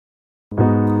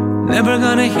never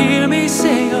gonna hear me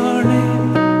say your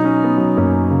name.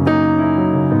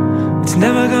 It's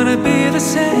never gonna be the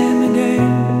same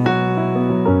again.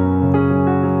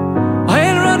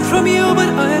 I'll run from you, but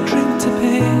I'll drink to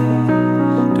pain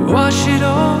to wash it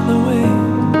all away.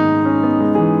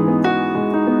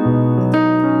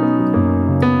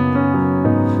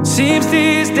 Seems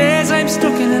these days I'm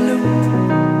stuck in a loop.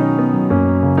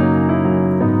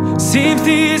 Seems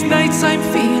these nights I'm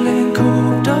feeling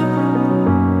cooped up.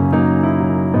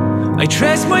 I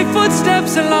trace my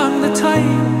footsteps along the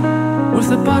tide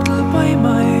with a bottle by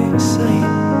my side.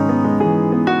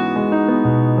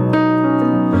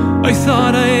 I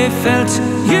thought I felt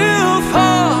you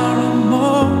for a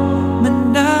moment.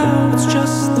 Now it's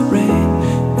just the rain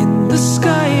in the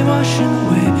sky washing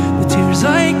away the tears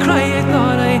I cry. I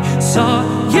thought I saw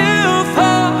you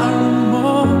for a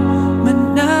moment.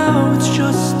 Now it's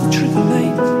just the trickle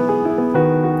light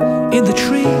in the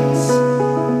trees.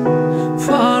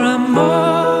 For a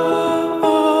moment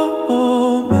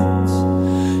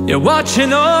you're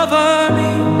watching over me.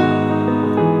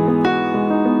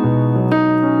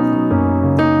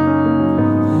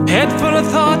 Head full of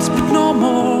thoughts but no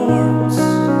more words.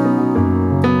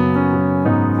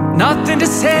 Nothing to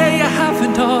say I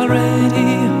haven't already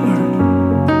heard.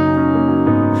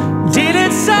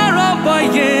 Dealing sorrow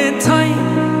buying time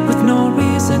with no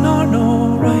reason or no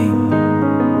rhyme.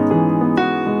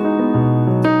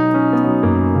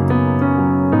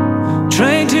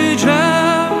 Trying to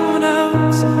drown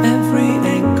out every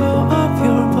echo of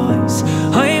your voice.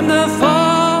 I'm the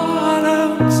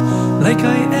fallout, like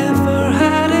I ever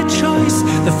had a choice.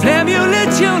 The flame you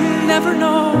lit, you'll never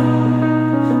know.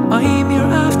 I'm your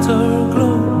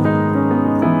afterglow.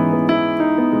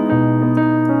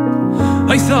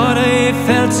 I thought I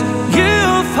felt you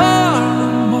for a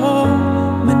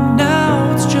moment. Now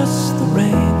it's just the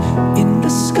rain in the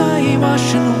sky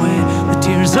washing away the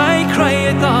tears I cry.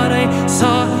 I thought I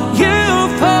saw you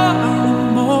for a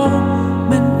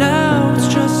moment. Now it's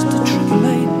just a trickle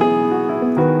light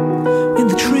in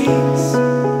the trees.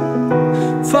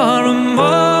 For a moment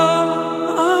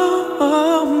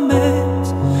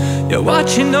you're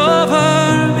watching over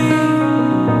me.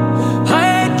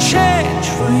 I'd change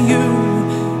for you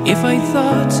if I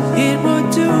thought it would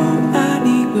do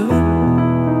any good.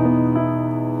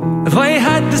 If I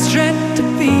had the strength to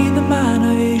be the man I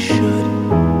should.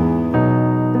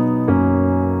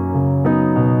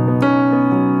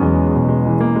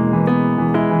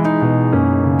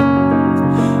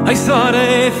 I thought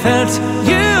I felt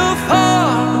you for a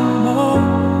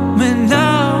moment.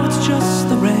 Now it's just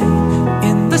the rain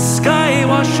in the sky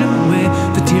washing away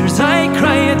the tears I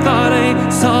cry. I thought I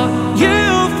saw you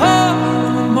for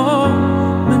a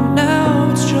moment. Now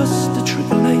it's just the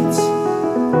trickle lights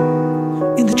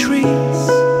in the trees.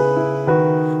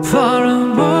 For a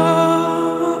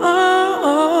moment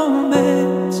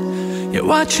you're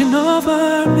watching over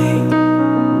me.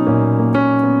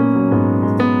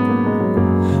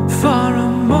 For a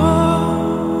moment